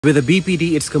With a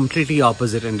BPD, it's completely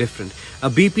opposite and different.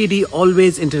 A BPD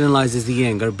always internalizes the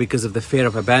anger because of the fear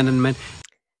of abandonment.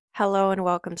 Hello and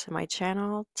welcome to my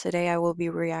channel. Today I will be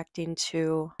reacting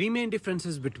to Three main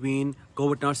differences between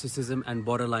covert narcissism and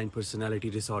borderline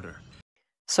personality disorder.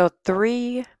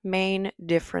 three main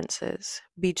differences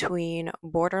between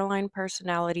borderline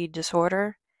personality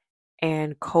disorder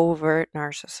and covert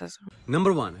narcissism.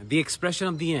 Number one, the expression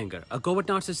of the anger. A covert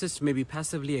narcissist may be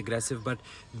passively aggressive, but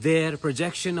their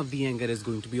projection of the anger is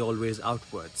going to be always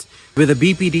outwards. With a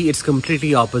BPD, it's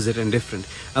completely opposite and different.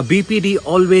 A BPD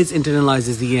always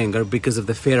internalizes the anger because of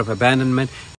the fear of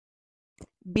abandonment.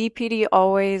 BPD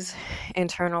always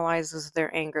internalizes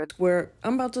their anger. Where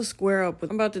I'm about to square up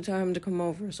with, I'm about to tell him to come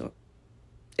over, so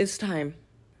it's time.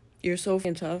 You're so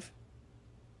f***ing tough.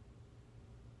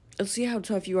 Let's see how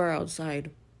tough you are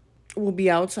outside. We'll be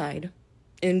outside,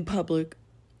 in public.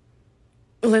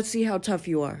 Let's see how tough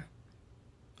you are.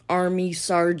 Army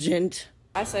Sergeant.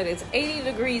 I said it's 80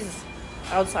 degrees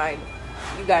outside.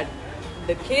 You got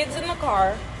the kids in the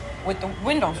car with the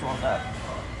windows rolled up.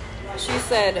 She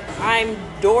said, I'm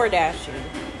door dashing.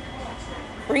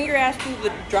 Bring your ass to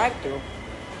the drive-thru.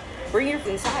 Bring your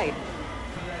inside.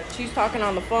 She's talking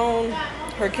on the phone.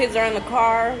 Her kids are in the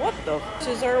car. What the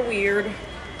f***s are weird.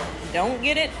 Don't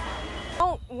get it.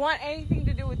 Don't want anything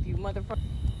to do with you, motherfucker.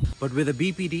 But with a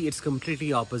BPD, it's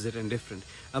completely opposite and different.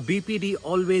 A BPD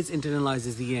always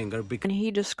internalizes the anger because When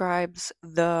he describes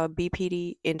the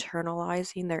BPD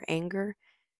internalizing their anger,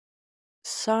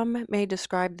 some may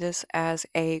describe this as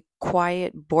a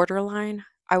quiet borderline.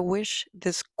 I wish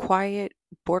this quiet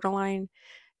borderline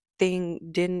thing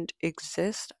didn't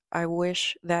exist. I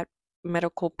wish that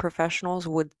medical professionals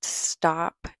would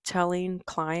stop telling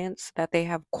clients that they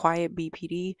have quiet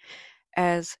BPD,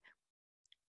 as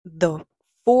the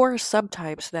 4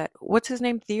 subtypes that what's his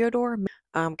name, Theodore,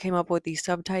 came up with these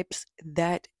subtypes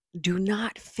that do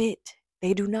not fit.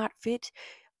 They do not fit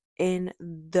in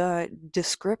the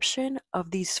description of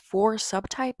these 4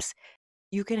 subtypes.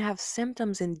 You can have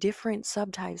symptoms in different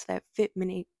subtypes that fit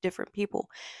many different people.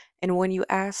 And when you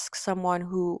ask someone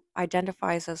who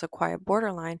identifies as a quiet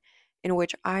borderline, in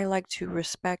which I like to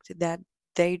respect that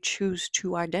they choose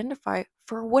to identify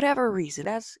for whatever reason,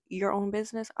 that's your own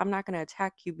business. I'm not going to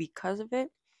attack you because of it.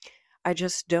 I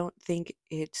just don't think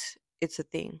it's a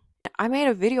thing. I made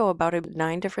a video about it.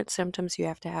 9 different symptoms. You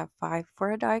have to have 5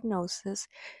 for a diagnosis.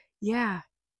 Yeah,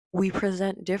 we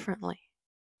present differently.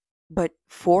 But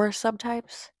 4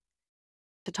 subtypes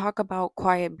to talk about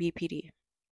quiet BPD.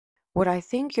 What I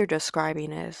think you're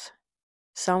describing is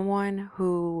someone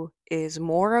who is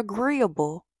more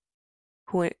agreeable,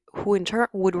 who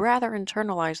would rather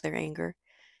internalize their anger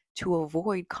to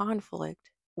avoid conflict,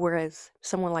 whereas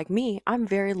someone like me, I'm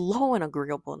very low in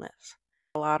agreeableness.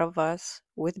 A lot of us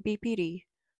with BPD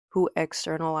who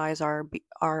externalize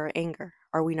our anger.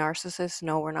 Are we narcissists?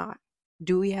 No, we're not.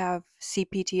 Do we have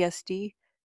CPTSD?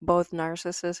 Both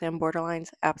narcissists and borderlines?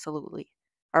 Absolutely.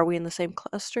 Are we in the same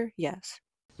cluster? Yes.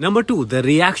 Number two, the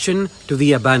reaction to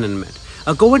the abandonment.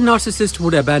 A covert narcissist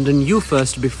would abandon you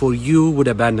first before you would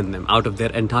abandon them out of their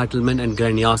entitlement and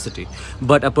grandiosity.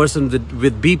 But a person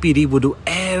with BPD would do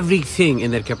everything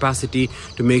in their capacity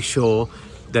to make sure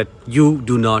that you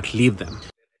do not leave them.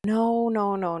 No.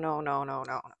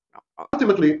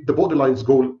 Ultimately, the borderline's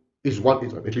goal is one,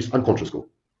 at least unconscious goal.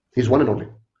 His one and only.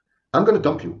 I'm going to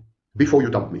dump you before you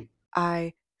dump me.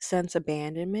 I sense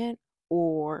abandonment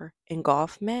or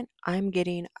engulfment. I'm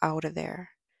getting out of there.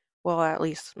 Well, at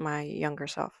least my younger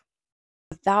self.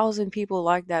 1,000 people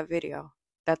liked that video.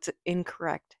 That's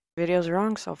incorrect. Video's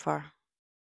wrong so far.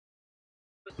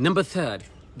 Number third,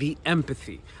 the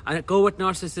empathy. A covert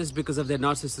narcissist, because of their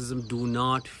narcissism, do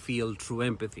not feel true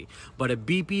empathy. But a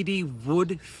BPD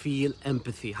would feel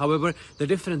empathy. However, the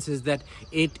difference is that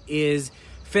it is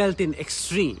felt in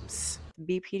extremes.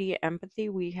 BPD empathy,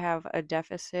 we have a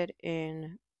deficit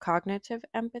in cognitive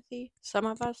empathy, some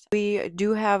of us. We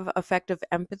do have effective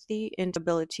empathy in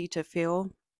ability to feel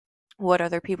what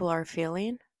other people are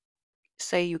feeling.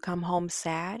 Say you come home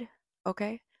sad,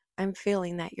 okay? I'm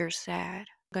feeling that you're sad.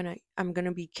 I'm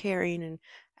gonna be caring and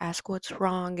ask what's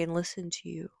wrong and listen to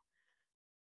you.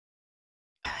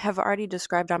 I have already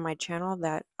described on my channel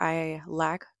that I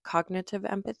lack cognitive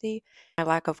empathy. I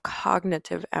lack of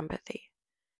cognitive empathy.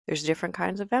 There's different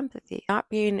kinds of empathy. Not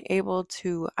being able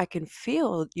to, I can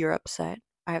feel you're upset.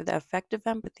 I have the effective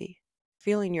empathy,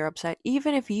 feeling you're upset,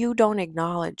 even if you don't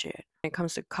acknowledge it. When it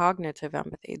comes to cognitive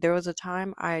empathy, there was a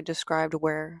time I described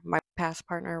where my past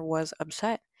partner was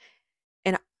upset,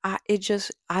 and I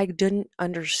didn't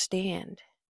understand.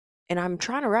 And I'm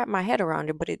trying to wrap my head around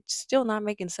it, but it's still not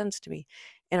making sense to me.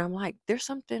 And I'm like, there's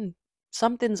something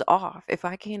Something's off if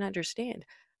I can't understand.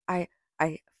 I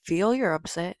I feel you're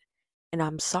upset and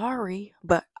I'm sorry,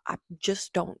 but I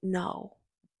just don't know.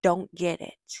 Don't get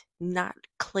it. Not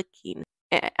clicking.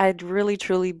 I'd really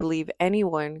truly believe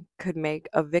anyone could make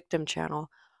a victim channel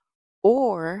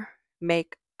or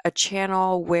make a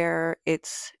channel where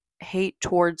it's hate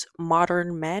towards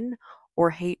modern men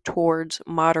or hate towards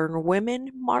modern women.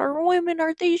 Modern women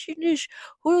are these.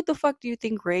 Who the fuck do you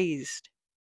think raised?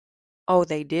 Oh,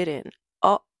 they didn't.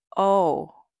 Oh,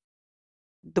 oh,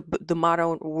 the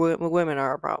modern women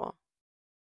are a problem,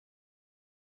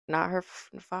 not her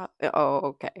father. Oh,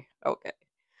 okay, okay.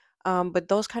 But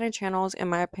those kind of channels, in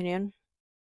my opinion,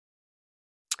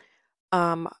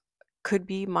 um, could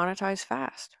be monetized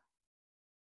fast.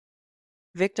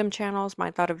 Victim channels,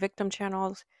 my thought of victim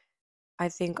channels, I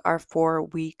think are for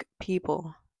weak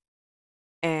people.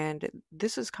 And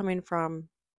this is coming from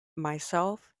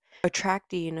myself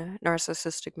attracting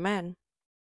narcissistic men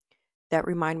that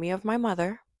remind me of my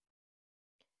mother,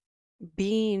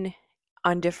 being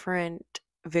on different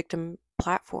victim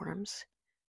platforms,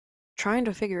 trying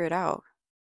to figure it out,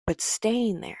 but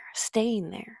staying there, staying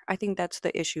there. I think that's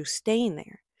the issue, staying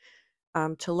there.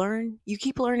 To learn, you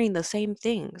keep learning the same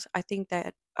things. I think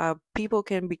that people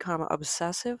can become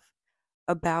obsessive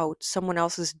about someone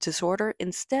else's disorder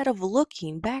instead of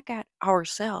looking back at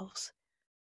ourselves.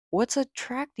 What's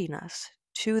attracting us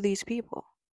to these people,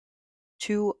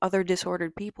 to other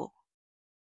disordered people?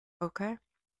 Okay?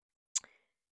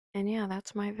 And yeah,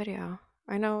 that's my video.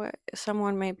 I know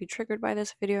someone may be triggered by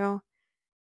this video.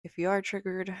 If you are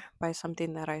triggered by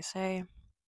something that I say,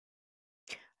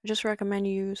 I just recommend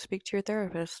you speak to your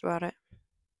therapist about it.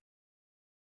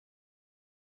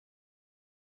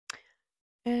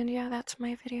 And yeah, that's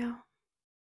my video.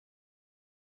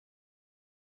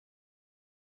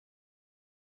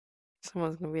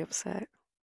 Someone's gonna be upset.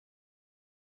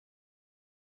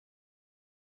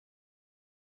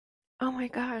 Oh my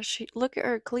gosh, look at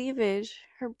her cleavage.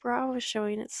 Her bra is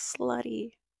showing. It's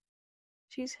slutty.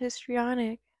 She's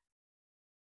histrionic.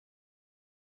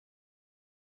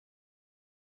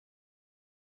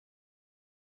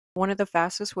 One of the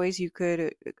fastest ways you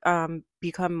could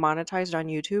become monetized on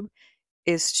YouTube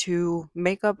is to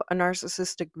make up a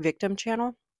narcissistic victim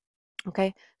channel.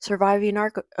 Okay, surviving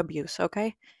narc abuse.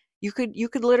 Okay, you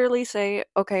could literally say,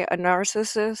 okay, a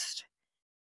narcissist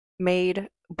made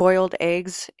boiled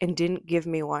eggs and didn't give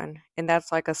me one, and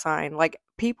that's like a sign. Like,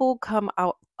 people come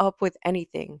out up with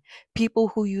anything. People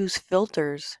who use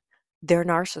filters, they're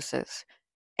narcissists.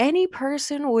 Any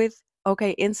person with,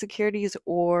 okay, insecurities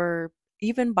or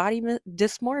even body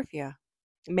dysmorphia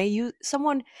may use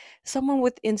someone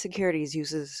with insecurities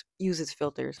uses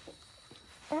filters.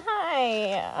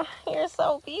 Hi, you're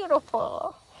so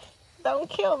beautiful. Don't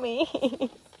kill me.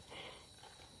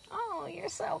 Oh, you're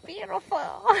so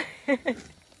beautiful.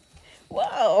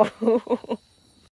 Whoa.